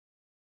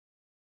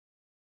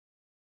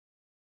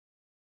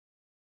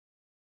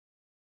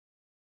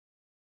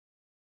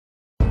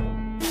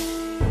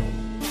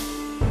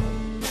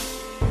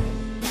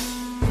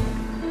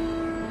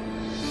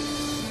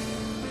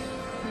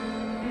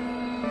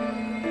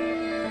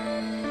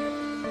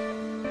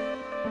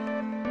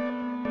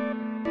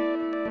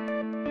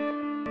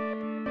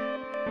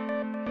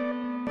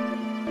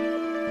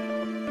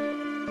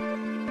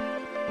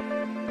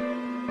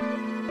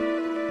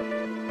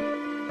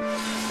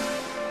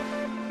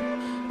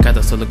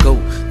got a solo goal.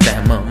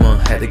 Damn,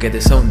 had to get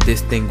its own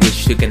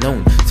distinguished, you can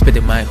own.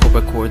 Spitting my whole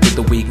record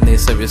through the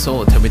weakness of your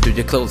soul. Tell me through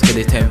your clothes, get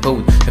it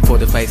tenfold. And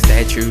fortified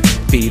stature,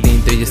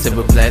 feeding through your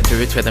silver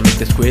platter. Try to make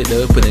the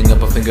skrilla, putting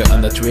up a finger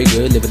on the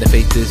trigga. Living the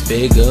faith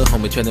disfigured,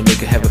 homie trying to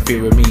make it have a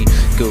fear of me.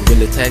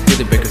 Guerrilla attack with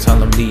the breakin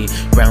solemnly.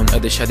 Round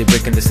other shottie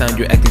breaking the sound,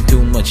 you're acting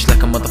too much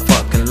like a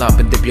motherfuckin lop.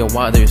 And dip your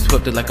water,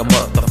 swept it like a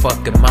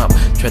motherfuckin mop.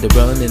 Try to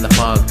run in the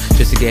fog,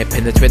 just to get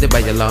penetrated by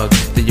your log.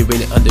 Do you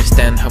really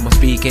understand how I'm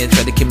speaking?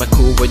 Try to keep my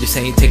cool, what you're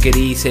saying, take it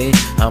easy.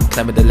 I'm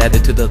climbing the ladder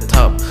to the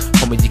top.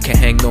 Homie, you can't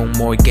hang no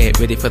more, get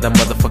ready for the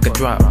motherfucking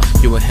drop.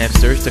 You a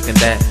hamster stuck in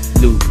that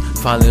loop,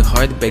 falling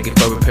hard, begging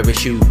for a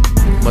parachute.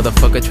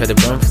 Motherfucker, try to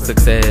run for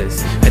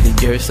success. Hiding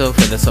yourself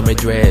in a summer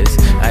dress.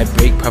 I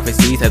break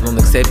prophecies, I don't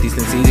accept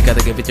decencies. You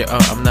gotta give it your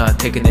all, I'm not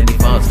taking any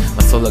falls.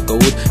 My soul of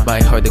gold,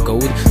 my heart of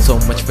gold. So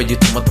much for you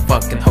to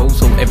motherfucking hold.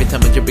 So every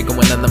time that you're big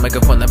going on the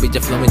microphone, I'll be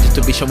just flowing just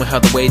to be showing how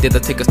the way that I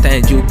take a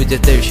stand. You be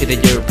just there, shit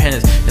in your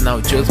pants, and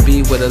I'll just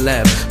be with a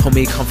laugh.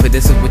 Homie,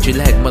 confidence is what you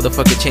lack.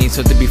 Motherfucker, change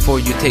something before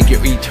you take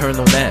your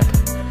eternal nap.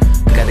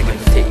 Gotta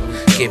give a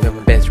take, give him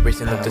my best,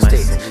 raising up the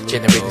stakes.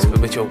 Generating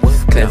spiritual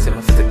wealth, cleansing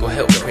my physical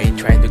health. Praying,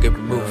 trying to get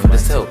removed from the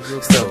cell.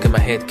 Stuck in my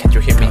head, can't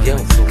you hear me yell?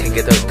 Can't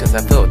get up cause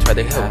I fell, try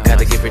to help.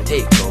 Gotta give or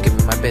take, give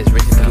him my best,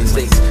 raising up the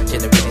stakes.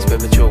 Generating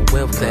spiritual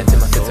wealth, cleansing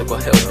my physical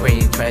health.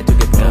 Praying, trying to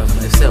get removed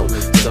from the cell.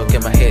 Stuck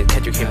in my head,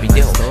 can't you hear me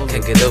yell?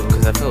 Can't get up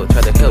cause I fell,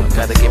 try to help.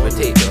 Gotta give or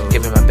take,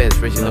 give him my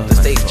best, raising up the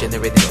stakes.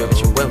 Generating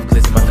spiritual wealth,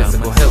 cleansing my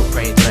physical health.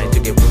 Praying, trying to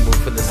get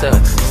removed from the cell.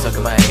 Stuck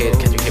in my head,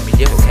 can't you hear me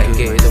yell? Can't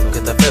get up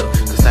cause I fell,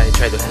 cause I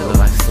try to help.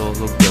 My soul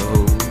will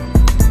go.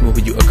 What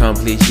will you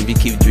accomplish if you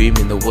keep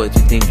dreaming of what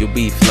you think you'll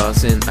be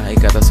flossing? I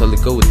ain't got a solid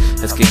gold,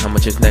 ask it how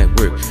much is that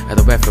work. I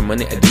don't rap for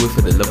money, I do it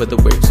for the love of the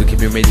work. So keep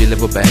your major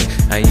level back,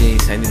 I ain't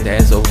signing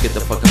that, so get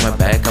the fuck on my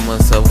back. I'm a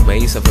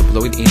self-made,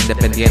 self-employed,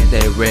 independent,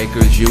 that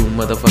records, you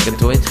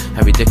motherfucking toy.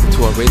 I rejected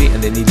two already,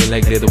 and they need it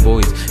like little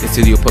boys. In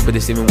studio puppet,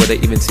 it's even what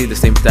I even see, the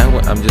same style.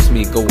 I'm just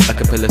me, go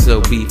acapella, so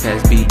beat,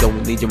 fast beat,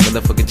 don't need your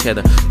motherfucking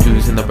cheddar.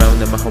 Cruising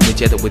around in my homie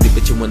cheddar with it,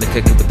 but you wanna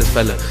kick it with this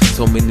fella.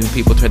 So many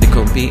people try to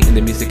compete in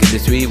the music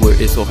industry, where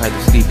it's so hard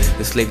to sleep.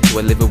 The slave to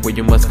a living where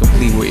you must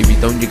complete, where if you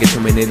don't you get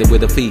terminated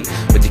with a fee.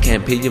 But you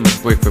can't pay, you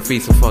must work for free,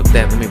 so fuck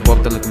that. Let me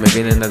walk lo que me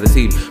vienen a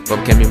decir,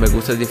 porque a mí me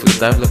gusta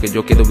disfrutar lo que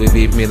yo quiero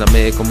vivir.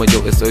 Mírame como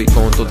yo estoy,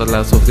 con todas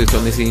las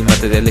obsesiones y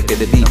materiales que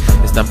debí.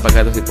 Están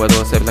pagados y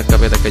puedo hacer la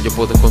carrera que yo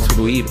puedo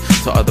construir.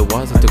 So all the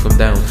walls I took them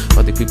down,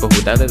 all the people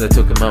who doubted I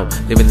took them out.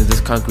 Living in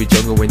this concrete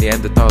jungle when the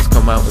Neanderthals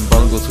come out, and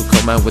bungles who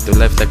come out with their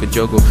life like a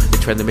juggle. They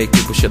try to make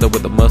people shut up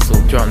with a muscle,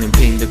 drowning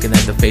pain, looking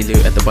at the failure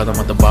at the bottom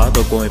of the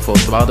bottle, going full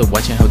throttle,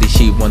 watching how these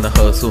sheep wanna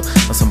hustle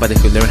on somebody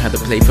who learned how to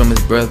play from his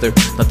brother.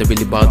 Nothing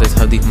really bothers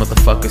how these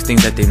motherfuckers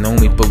think that they know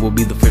me, but will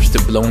be the first to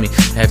blow me.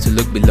 I have to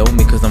look below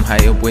me cause I'm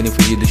high up waiting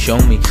for you to show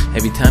me.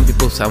 Every time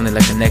people sounding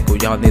like an echo,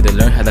 y'all need to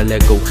learn how to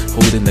let go.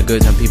 Holding the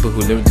goods on people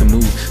who learn to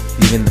move,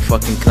 leaving the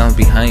fucking clowns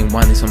behind,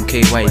 wanting some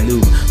KY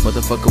loot.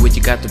 Motherfucker, what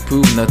you got to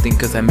prove? Nothing,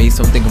 cause I made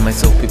something of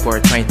myself. People are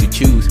trying to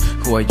choose.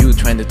 Who are you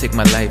trying to take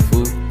my life,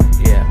 fool?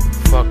 Yeah,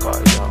 fuck all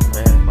y'all,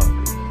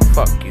 man.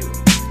 Fuck you.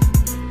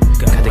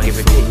 Gotta give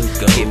it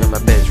take, giving my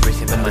best,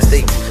 raising up the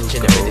stakes.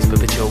 Generating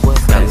spiritual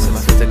wealth, balancing my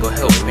physical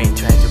health. Pain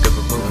trying to get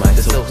removed my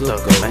self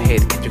stuck in my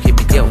head. Can't you keep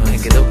me yell?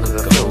 Can't get up cause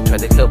I feel, try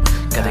to help.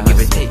 Gotta give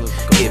it take,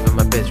 giving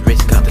my best,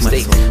 raising up the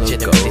stakes.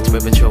 Generating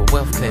spiritual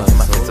wealth, cleansing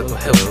my physical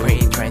health.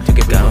 Pain trying to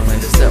get removed my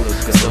self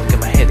stuck in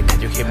my head.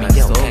 Can't you hear me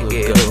yell? Can't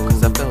get up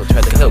cause I feel,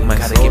 try to help.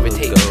 Gotta give it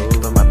take,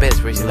 giving my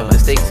best, raising up the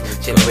stakes.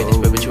 Generating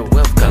spiritual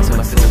wealth, cleansing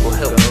my physical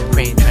health.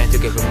 Pain trying to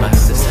get removed my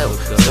self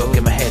stuck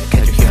in my head.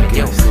 Can't you hear me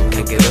yell?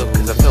 Can't get up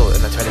cause I feel,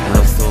 and I try to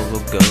help.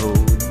 Go.